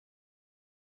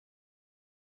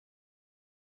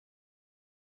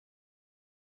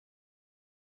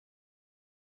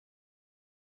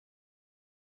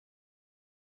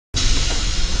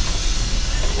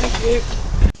you.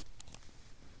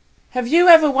 Have you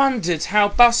ever wondered how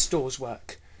bus doors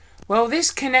work? Well,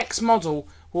 this K'NEX model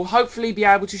will hopefully be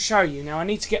able to show you. Now I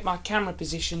need to get my camera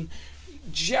position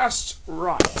just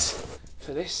right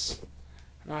for this,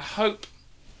 and I hope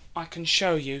I can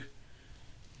show you.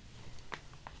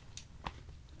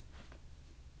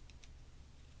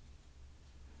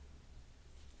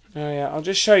 Oh yeah, I'll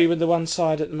just show you with the one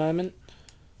side at the moment.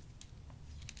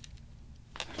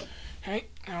 Okay,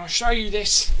 now I'll show you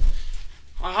this.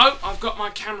 I hope I've got my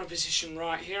camera position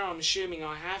right here. I'm assuming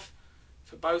I have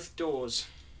for both doors.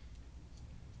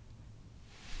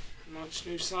 I might just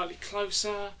move slightly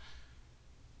closer.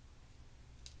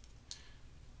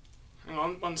 Hang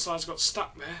on, one side's got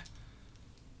stuck there.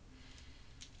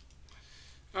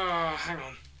 Oh, hang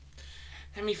on.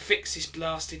 Let me fix this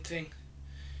blasted thing.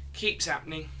 Keeps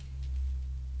happening.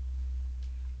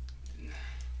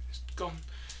 It's gone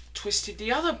twisted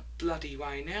the other bloody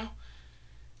way now.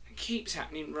 It keeps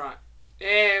happening. Right,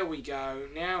 there we go.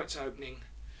 Now it's opening.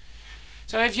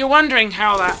 So if you're wondering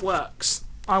how that works,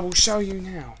 I will show you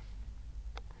now.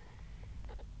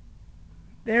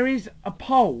 There is a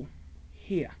pole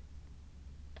here.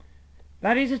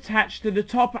 That is attached to the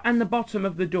top and the bottom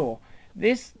of the door.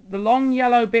 The long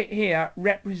yellow bit here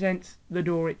represents the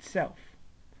door itself.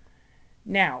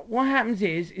 Now, what happens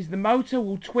is the motor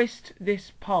will twist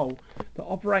this pole that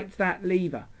operates that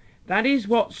lever. That is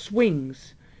what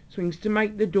swings to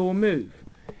make the door move.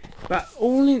 But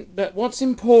what's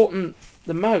important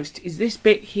the most is this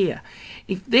bit here.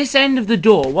 If this end of the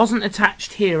door wasn't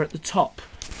attached here at the top,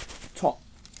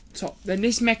 then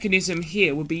this mechanism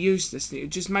here would be useless. It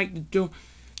would just make the door.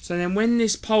 So then when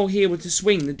this pole here were to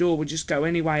swing, the door would just go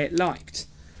any way it liked.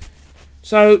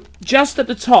 So just at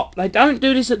the top, they don't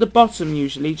do this at the bottom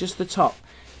usually, just the top.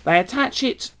 They attach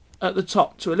it at the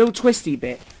top to a little twisty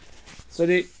bit, so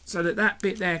that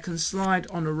bit there can slide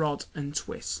on a rod and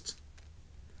twist,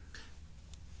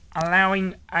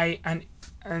 allowing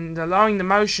the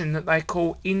motion that they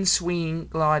call in-swinging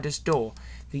glider's door.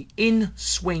 The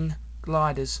in-swing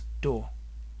glider's door.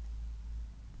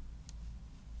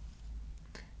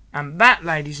 And that,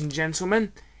 ladies and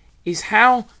gentlemen, is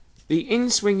how the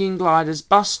in-swinging glider's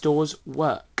bus doors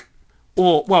work.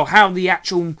 Or, well, how they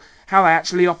actually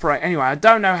operate. Anyway, I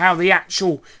don't know how the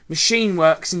actual machine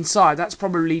works inside. That's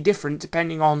probably different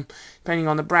depending on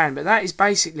the brand. But that is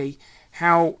basically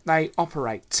how they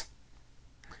operate.